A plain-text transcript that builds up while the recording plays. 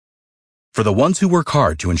For the ones who work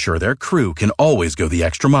hard to ensure their crew can always go the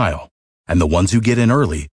extra mile, and the ones who get in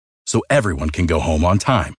early so everyone can go home on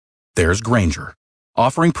time, there's Grainger,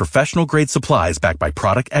 offering professional-grade supplies backed by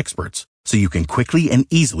product experts so you can quickly and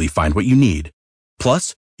easily find what you need.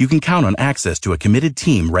 Plus, you can count on access to a committed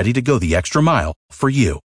team ready to go the extra mile for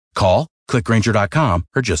you. Call, click Grainger.com,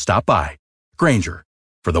 or just stop by. Grainger,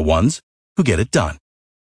 for the ones who get it done.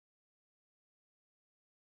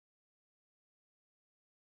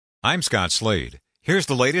 I'm Scott Slade. Here's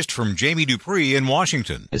the latest from Jamie Dupree in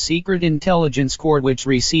Washington. A secret intelligence court which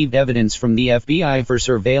received evidence from the FBI for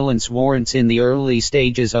surveillance warrants in the early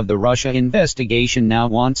stages of the Russia investigation now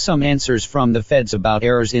wants some answers from the feds about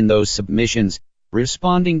errors in those submissions.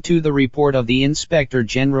 Responding to the report of the Inspector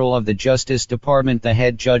General of the Justice Department, the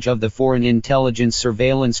head judge of the Foreign Intelligence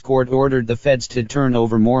Surveillance Court ordered the feds to turn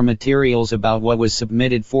over more materials about what was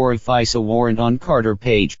submitted for a FISA warrant on Carter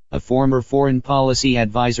Page, a former foreign policy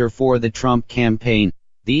advisor for the Trump campaign.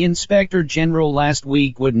 The Inspector General last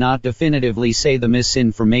week would not definitively say the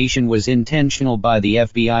misinformation was intentional by the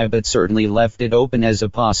FBI, but certainly left it open as a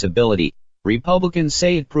possibility. Republicans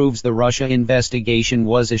say it proves the Russia investigation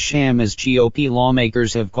was a sham, as GOP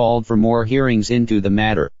lawmakers have called for more hearings into the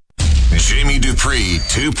matter. Jamie Dupree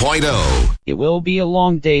 2.0. It will be a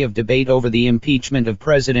long day of debate over the impeachment of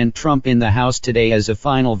President Trump in the House today, as a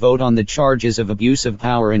final vote on the charges of abuse of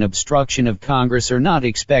power and obstruction of Congress are not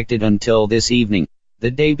expected until this evening. The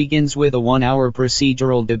day begins with a 1-hour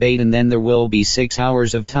procedural debate, and then there will be 6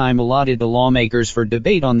 hours of time allotted to lawmakers for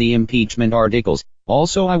debate on the impeachment articles.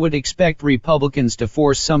 Also, I would expect Republicans to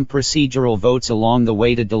force some procedural votes along the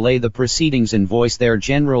way to delay the proceedings and voice their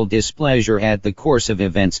general displeasure at the course of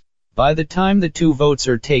events. By the time the 2 votes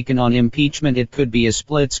are taken on impeachment, it could be a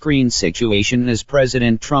split-screen situation, as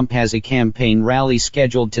President Trump has a campaign rally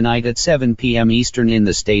scheduled tonight at 7 p.m. Eastern in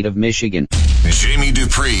the state of Michigan. Jamie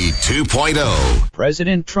Dupree 2.0.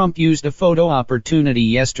 President Trump used a photo opportunity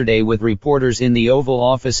yesterday with reporters in the Oval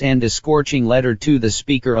Office and a scorching letter to the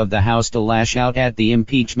Speaker of the House to lash out at the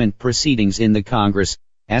impeachment proceedings in the Congress.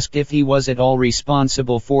 Asked if he was at all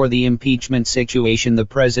responsible for the impeachment situation, the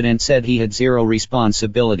president said he had zero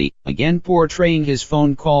responsibility, again portraying his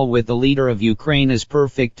phone call with the leader of Ukraine as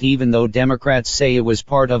perfect, even though Democrats say it was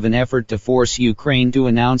part of an effort to force Ukraine to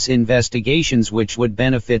announce investigations which would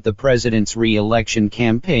benefit the president's re-election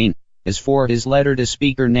campaign. As for his letter to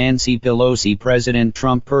Speaker Nancy Pelosi, President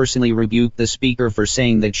Trump personally rebuked the speaker for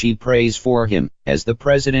saying that she prays for him. As the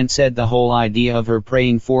president said, the whole idea of her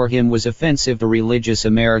praying for him was offensive to religious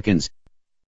Americans.